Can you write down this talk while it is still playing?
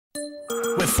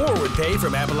With Forward Pay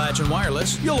from Appalachian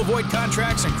Wireless, you'll avoid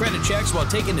contracts and credit checks while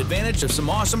taking advantage of some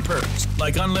awesome perks,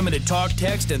 like unlimited talk,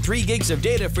 text, and 3 gigs of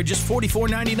data for just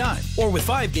 $44.99, or with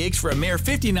 5 gigs for a mere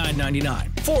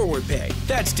 $59.99. Forward Pay,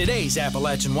 that's today's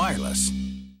Appalachian Wireless.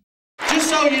 Just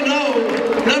so you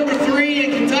know, number 3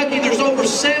 in Kentucky, there's over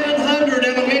 700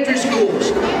 elementary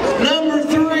schools. Number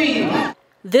 3.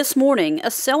 This morning,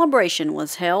 a celebration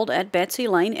was held at Betsy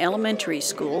Layne Elementary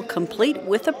School, complete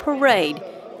with a parade,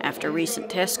 after recent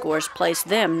test scores placed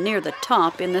them near the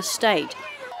top in the state.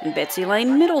 And Betsy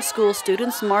Layne Middle School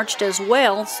students marched as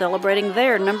well, celebrating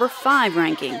their number 5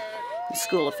 ranking. The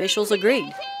school officials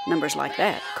agreed. Numbers like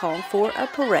that call for a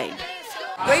parade.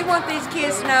 We want these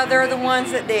kids to know they're the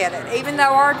ones that did it. Even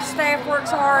though our staff works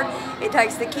hard, it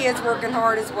takes the kids working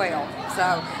hard as well.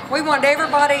 So we want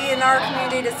everybody in our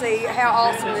community to see how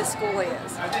awesome this school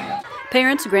is.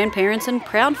 Parents, grandparents, and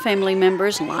proud family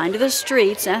members lined the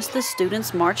streets as the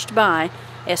students marched by,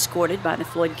 escorted by the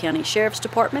Floyd County Sheriff's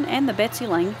Department and the Betsy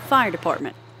Layne Fire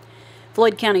Department.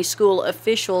 Floyd County school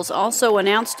officials also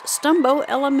announced Stumbo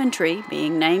Elementary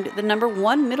being named the number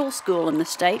 1 middle school in the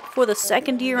state for the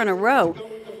 2nd year in a row,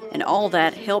 and all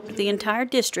that helped the entire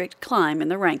district climb in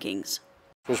the rankings.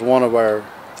 It was one of our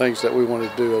things that we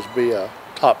wanted to do is be a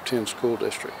top 10 school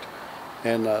district,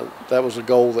 and that was a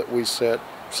goal that we set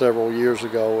several years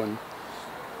ago, and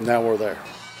now we're there.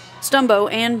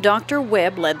 Stumbo and Dr.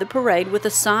 Webb led the parade with a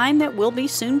sign that will be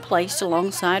soon placed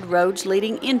alongside roads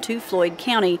leading into Floyd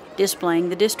County, displaying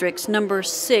the district's number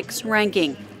 6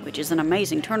 ranking, which is an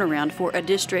amazing turnaround for a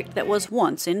district that was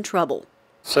once in trouble.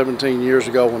 17 years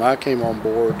ago when I came on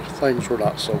board, things were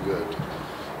not so good.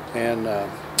 And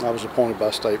I was appointed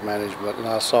by state management, and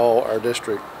I saw our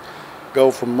district go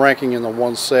from ranking in the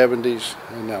 170s,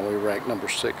 and now we rank number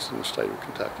 6 in the state of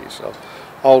Kentucky. So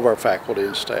all of our faculty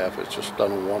and staff has just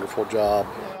done a wonderful job.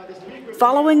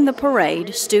 Following the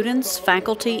parade, students,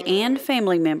 faculty, and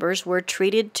family members were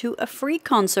treated to a free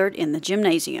concert in the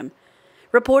gymnasium.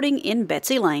 Reporting in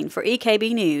Betsy Layne for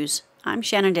EKB News, I'm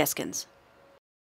Shannon Deskins.